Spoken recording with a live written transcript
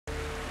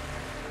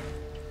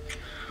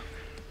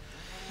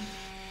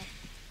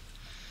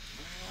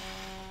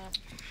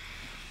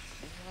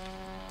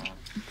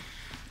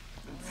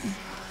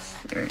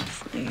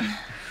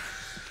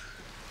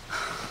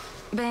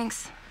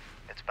Banks.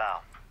 It's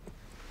Val.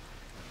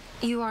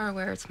 You are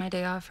aware it's my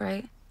day off,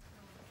 right?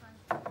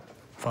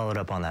 Followed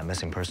up on that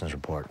missing persons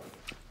report.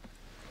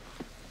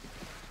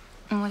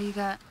 And what do you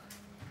got?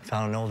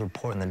 Found an old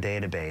report in the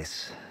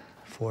database.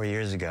 4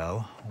 years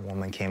ago, a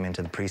woman came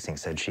into the precinct,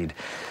 said she'd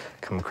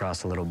come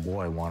across a little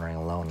boy wandering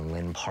alone in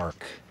Lynn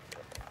Park.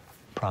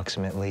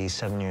 Approximately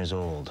 7 years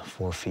old,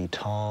 4 feet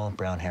tall,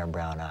 brown hair,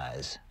 brown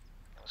eyes.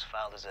 It was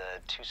filed as a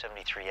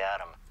 273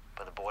 Adam,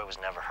 but the boy was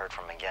never heard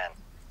from again.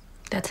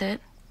 That's it?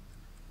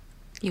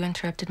 You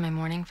interrupted my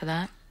morning for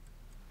that?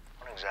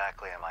 What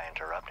exactly am I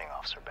interrupting,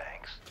 Officer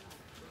Banks?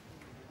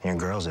 Your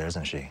girl's there,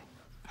 isn't she?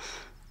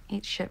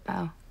 Eat shit,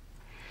 Bao.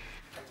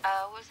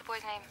 What was the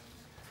boy's name?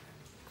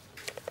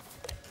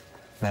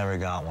 Never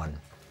got one.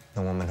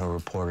 The woman who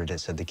reported it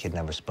said the kid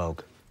never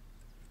spoke.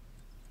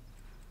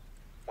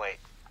 Wait,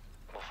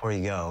 before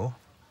you go,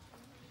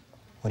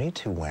 what are you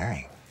two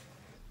wearing?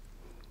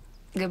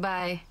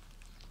 Goodbye.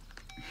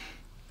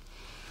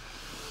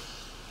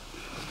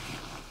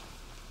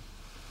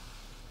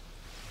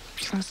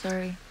 I'm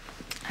sorry.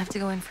 I have to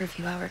go in for a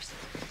few hours.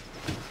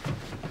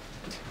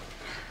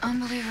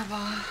 Unbelievable.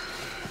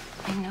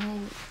 I know.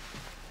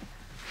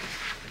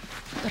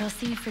 But I'll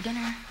see you for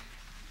dinner,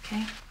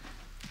 okay?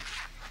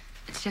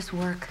 It's just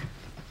work.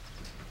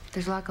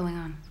 There's a lot going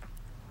on.